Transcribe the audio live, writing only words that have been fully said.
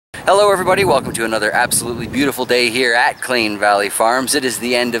Hello everybody, welcome to another absolutely beautiful day here at Clean Valley Farms. It is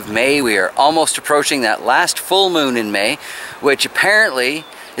the end of May. We are almost approaching that last full moon in May, which apparently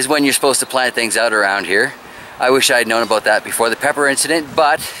is when you're supposed to plant things out around here. I wish I had known about that before the pepper incident,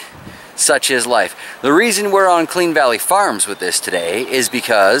 but such is life. The reason we're on Clean Valley Farms with this today is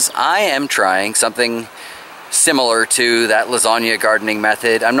because I am trying something similar to that lasagna gardening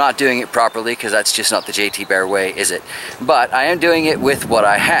method. I'm not doing it properly because that's just not the JT Bear way, is it? But I am doing it with what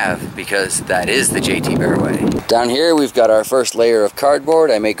I have because that is the JT Bear way. Down here we've got our first layer of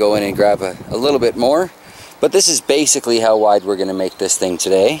cardboard. I may go in and grab a little bit more, but this is basically how wide we're going to make this thing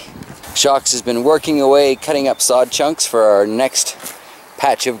today. Chox has been working away cutting up sod chunks for our next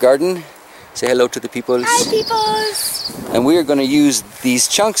patch of garden. Say hello to the peoples. Hi peoples! And we are going to use these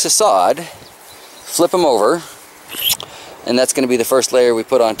chunks of sod, flip them over, and that's going to be the first layer we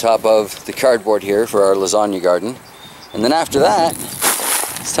put on top of the cardboard here for our lasagna garden. And then after that,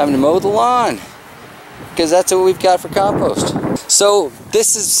 it's time to mow the lawn, because that's what we've got for compost. So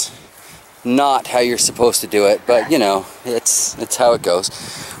this is not how you're supposed to do it, but you know, it's how it goes.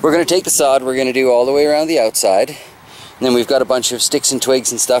 We're going to take the sod, we're going to do all the way around the outside, and then we've got a bunch of sticks and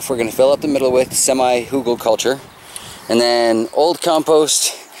twigs and stuff we're going to fill up the middle with semi-hugel culture, and then old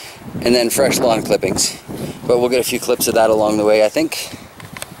compost, and then fresh lawn clippings. But we'll get a few clips of that along the way, I think.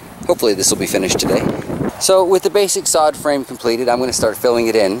 Hopefully this will be finished today. So with the basic sod frame completed, I'm going to start filling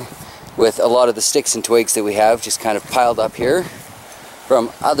it in with a lot of the sticks and twigs that we have just kind of piled up here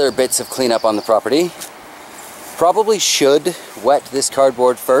from other bits of cleanup on the property. Probably should wet this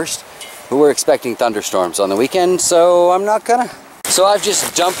cardboard first, but we're expecting thunderstorms on the weekend, so I'm not gonna. So I've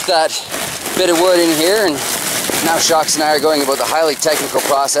just dumped that bit of wood in here, and now Chox and I are going about the highly technical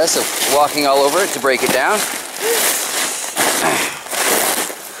process of walking all over it to break it down.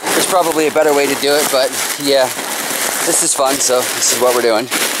 There's probably a better way to do it, but yeah, this is fun, so this is what we're doing.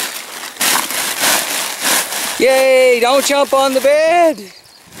 Yay! Don't jump on the bed!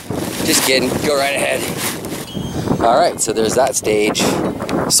 Just kidding, go right ahead. Alright, so there's that stage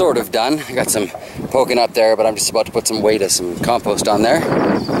sort of done. I got some poking up there, but I'm just about to put some weight of some compost on there.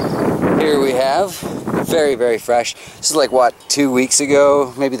 Here we have very, very fresh. This is like, what, 2 weeks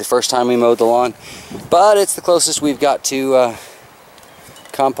ago? Maybe the first time we mowed the lawn. But it's the closest we've got to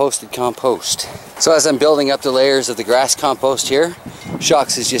composted compost. So as I'm building up the layers of the grass compost here,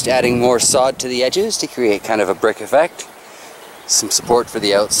 Chox is just adding more sod to the edges to create kind of a brick effect. Some support for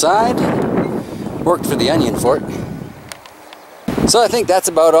the outside. Worked for the onion fort. So I think that's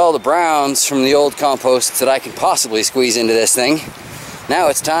about all the browns from the old compost that I can possibly squeeze into this thing. Now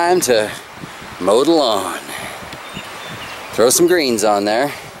it's time to mow the lawn. Throw some greens on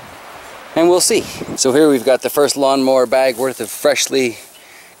there, and we'll see. So here we've got the first lawnmower bag worth of freshly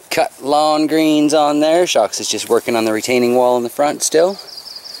cut lawn greens on there. Chox is just working on the retaining wall in the front still,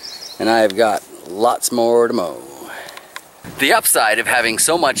 and I've got lots more to mow. The upside of having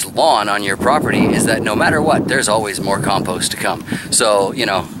so much lawn on your property is that no matter what, there's always more compost to come. So, you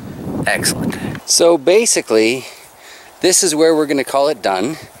know, excellent. So basically, this is where we're going to call it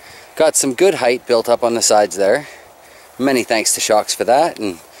done. Got some good height built up on the sides there. Many thanks to Chox for that.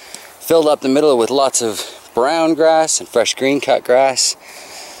 And filled up the middle with lots of brown grass and fresh green cut grass.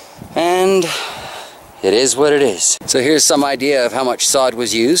 And it is what it is. So here's some idea of how much sod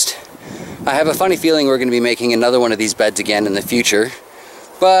was used. I have a funny feeling we're going to be making another one of these beds again in the future.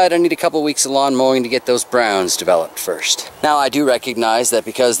 But I need a couple weeks of lawn mowing to get those browns developed first. Now I do recognize that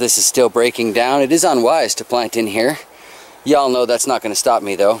because this is still breaking down, it is unwise to plant in here. Y'all know that's not going to stop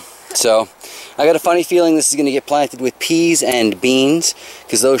me though. So I got a funny feeling this is going to get planted with peas and beans,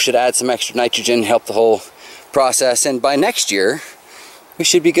 because those should add some extra nitrogen, help the whole process, and by next year we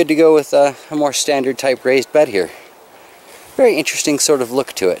should be good to go with a more standard type raised bed here. Very interesting sort of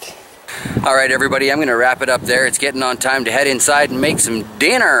look to it. Alright everybody, I'm going to wrap it up there. It's getting on time to head inside and make some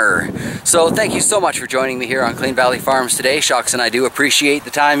dinner. So thank you so much for joining me here on Clean Valley Farms today. Chox and I do appreciate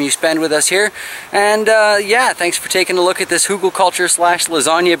the time you spend with us here. And yeah, thanks for taking a look at this hugel culture /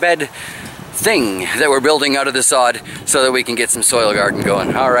 lasagna bed thing that we're building out of the sod so that we can get some soil garden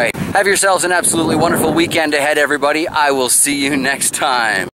going. Alright, have yourselves an absolutely wonderful weekend ahead everybody. I will see you next time.